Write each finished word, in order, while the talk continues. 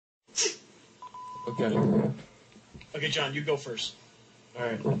Okay. Okay, John, you go first. All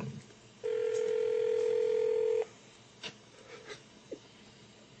right.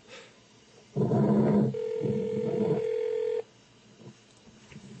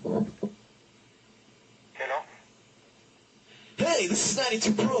 Hello? Hey, this is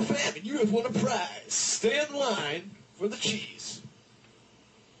 92 Pro FM, and you have won a prize. Stay in line for the cheese.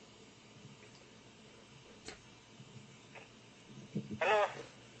 Hello?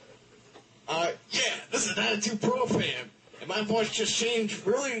 Yeah, this is 92 Pro FM, and my voice just changed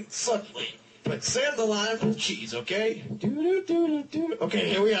really subtly. But stay on the line for the cheese, okay? Do-do-do-do-do. Okay,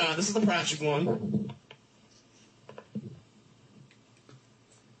 here we are. This is the project one.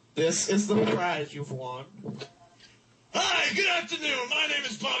 This is the prize you've won. Hi, good afternoon. My name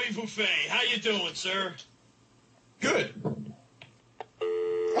is Bobby Buffet. How you doing, sir? Good.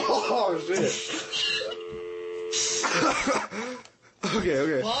 Oh, shit.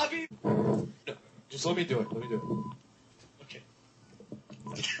 Okay. Bobby? No, just let me do it. Okay.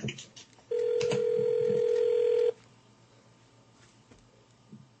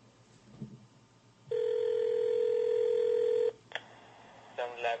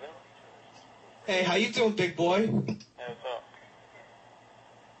 Hey, how you doing, big boy? Hey, what's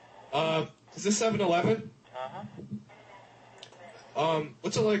up? Is this 7-Eleven? Uh-huh.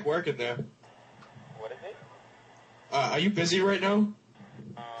 What's it like working there? What is it? Are you busy right now?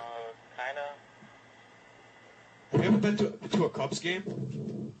 Kinda. Have you ever been to a Cubs game?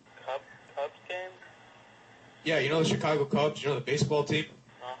 Cubs game? Yeah, you know the Chicago Cubs, you know the baseball team?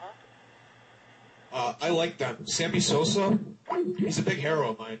 Uh-huh. I like them. Sammy Sosa, he's a big hero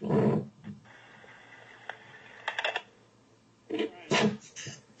of mine.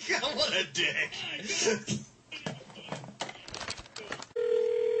 What a dick.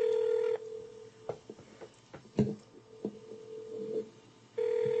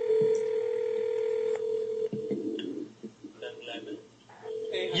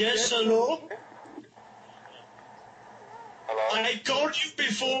 Yes, hello? Hello? I told you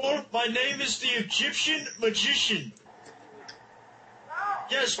before, my name is the Egyptian Magician.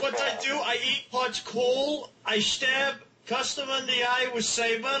 Yes, what I do, I eat hot coal, I stab customer in the eye with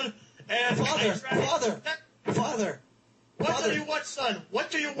saber, and Father! What do you want, son? What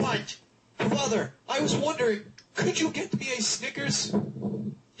do you want? Father, I was wondering, could you get me a Snickers?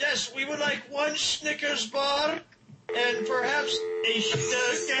 Yes, we would like one Snickers bar, and perhaps a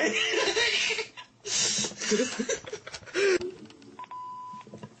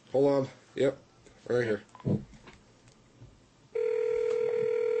Hold on. Yep. Right here.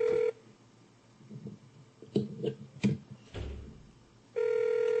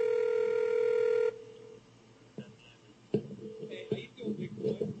 Hey, how you doing, big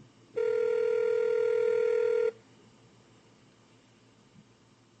boy?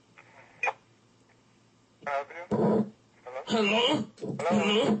 Hello? Hello?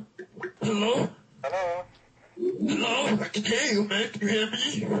 Hello? Hello? Hello? I can hear you, man. Can you hear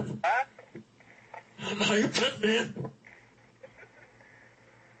me? Huh? How you been, man?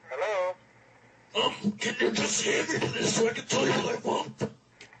 Hello? Can you just hear me so I can tell you what I want?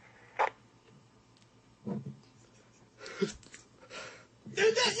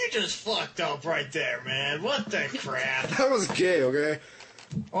 Dude, you just fucked up right there, man. What the crap? That was gay, okay?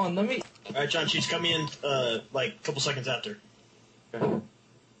 On, let me... All right, John, she's coming in, like, a couple seconds after. Okay.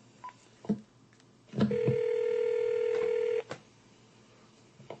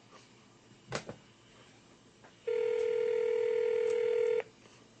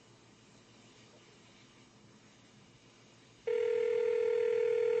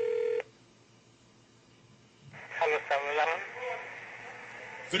 Hello, 7-Eleven?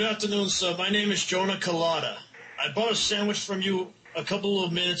 Good afternoon, sir. My name is Jonah Colada. I bought a sandwich from you a couple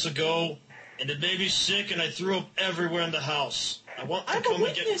of minutes ago, and it made me sick, and I threw up everywhere in the house. I want to come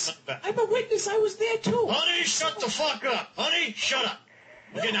and get my money back. I'm a witness. I was there, too. Honey, shut the fuck up. Honey, shut up.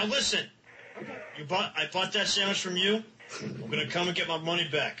 Okay, now listen. I bought that sandwich from you. I'm gonna come and get my money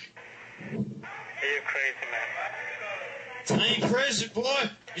back. You're crazy, man. I ain't crazy, boy.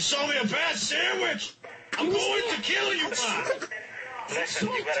 You sold me a bad sandwich. I'm going to kill you, man. Listen,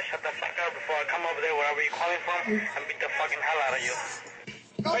 you better shut the fuck up before I come over there wherever you're calling from and beat the fucking hell out of you.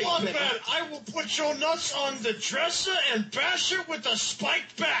 Come on, man. I will put your nuts on the dresser and bash it with a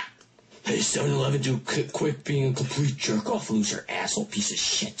spiked bat. Hey, 7-Eleven, dude, quit being a complete jerk-off loser, asshole piece of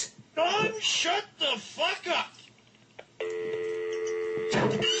shit. Don, shut the fuck up.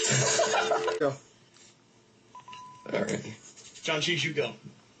 Go. All right. John Cheese, you go.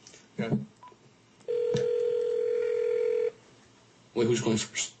 Okay. Wait, who's going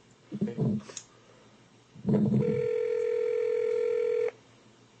first?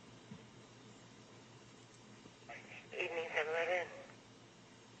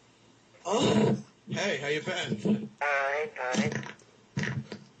 Hey, how you been?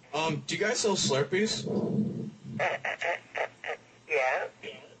 Fine. Do you guys sell Slurpees? Yeah.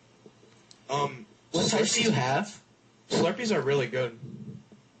 What types do you have? Slurpees are really good.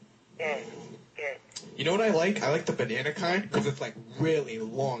 Good. You know what I like? I like the banana kind because it's like really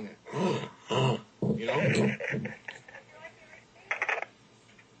long. You know?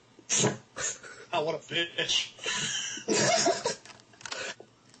 Oh, what a bitch.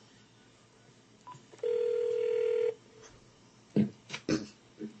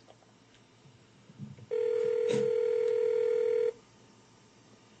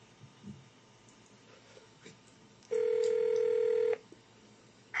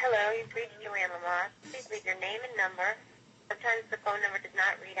 Hello, you've reached Joanne Lamar. Please leave your name and number. Sometimes the phone number does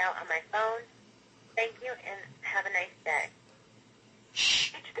not read out on my phone. Thank you and have a nice day.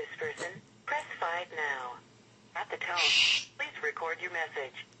 Reach this person. Press 5 now. At the tone, please record your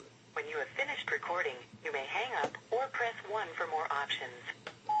message. When you have finished recording, you may hang up or press 1 for more options.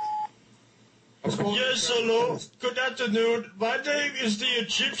 Yes, hello. Good afternoon. My name is the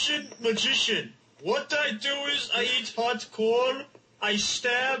Egyptian Magician. What I do is I eat hot corn, I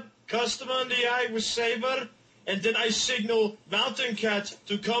stab customer in the eye with saber, and then I signal Mountain Cat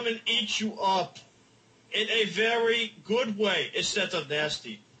to come and eat you up. In a very good way, instead of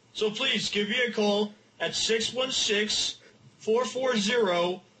nasty. So please, give me a call at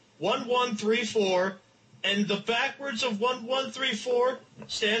 616-440-1134, and the backwards of 1134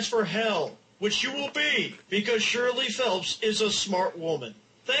 stands for hell, which you will be, because Shirley Phelps is a smart woman.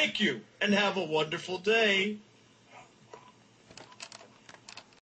 Thank you, and have a wonderful day.